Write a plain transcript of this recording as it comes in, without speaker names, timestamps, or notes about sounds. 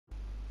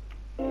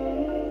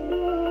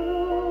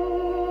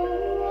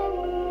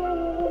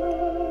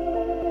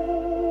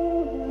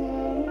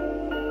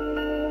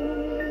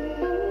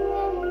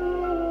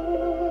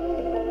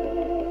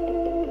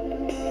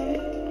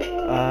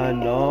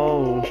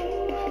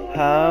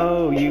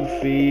how you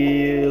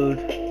feel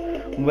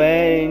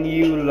when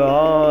you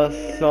lost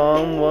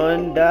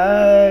someone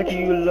that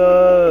you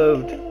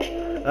loved.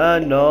 I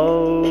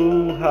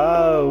know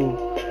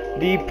how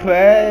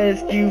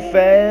depressed you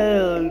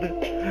felt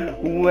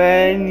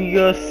when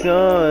your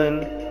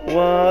son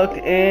walked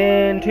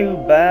into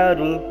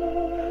battle,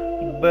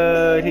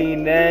 but he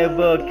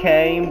never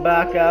came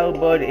back out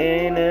but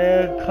in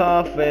a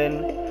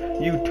coffin.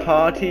 You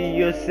thought to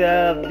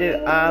yourself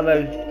that I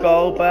would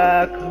go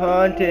back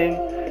hunting.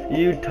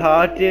 You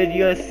thought to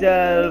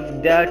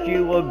yourself that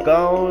you were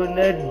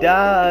gonna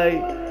die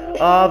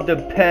of the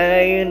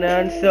pain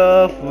and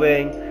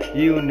suffering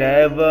you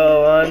never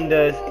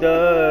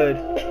understood.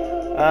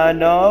 I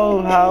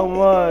know how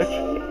much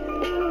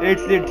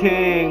it's the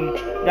thing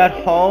that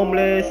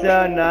homeless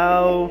are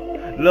now.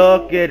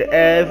 Look at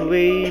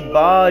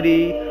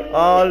everybody,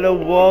 all the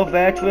war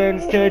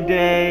veterans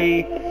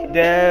today.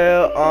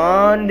 They're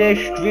on the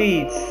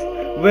streets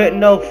with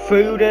no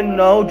food and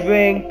no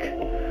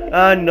drink.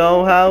 I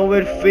know how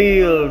it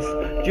feels,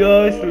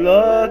 just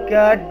look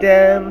at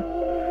them.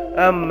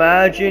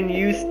 Imagine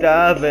you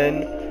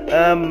starving,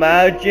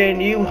 imagine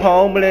you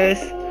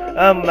homeless,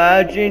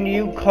 imagine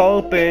you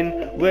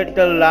coping with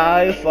the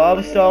life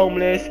of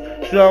homeless.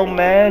 So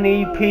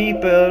many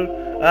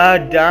people are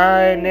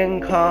dying in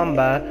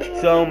combat,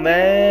 so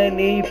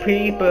many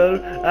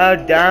people are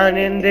dying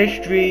in the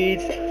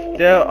streets.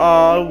 They're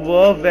all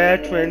war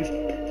veterans,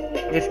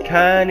 just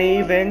can't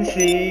even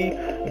see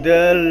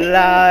the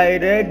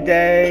light of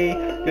day.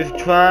 Just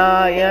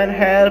try and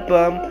help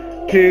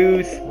them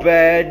to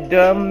spread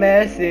the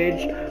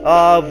message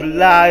of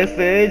life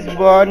is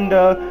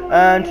wonder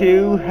and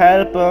to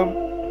help them.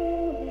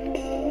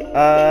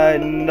 I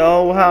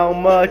know how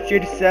much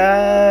it's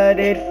sad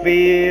it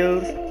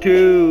feels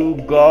to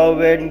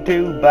go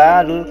into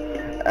battle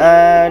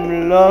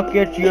and look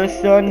at your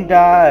son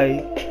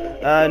die.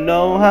 I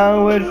know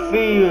how it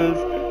feels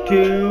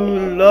to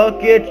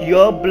look at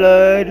your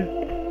blood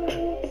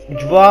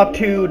drop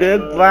to the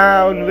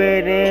ground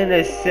within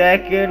a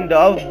second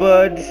of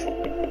buds.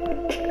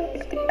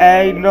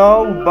 Ain't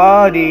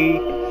nobody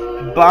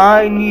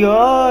buying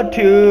your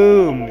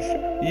tombs.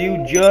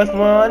 You just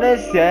wanna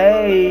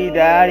say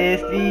that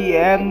it's the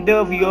end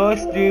of your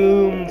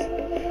dooms.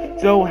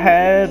 So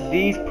help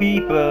these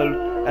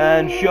people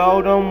and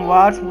show them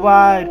what's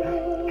right,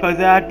 'cause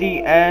at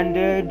the end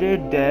of the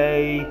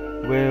day,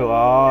 we're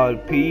all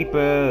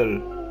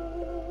people.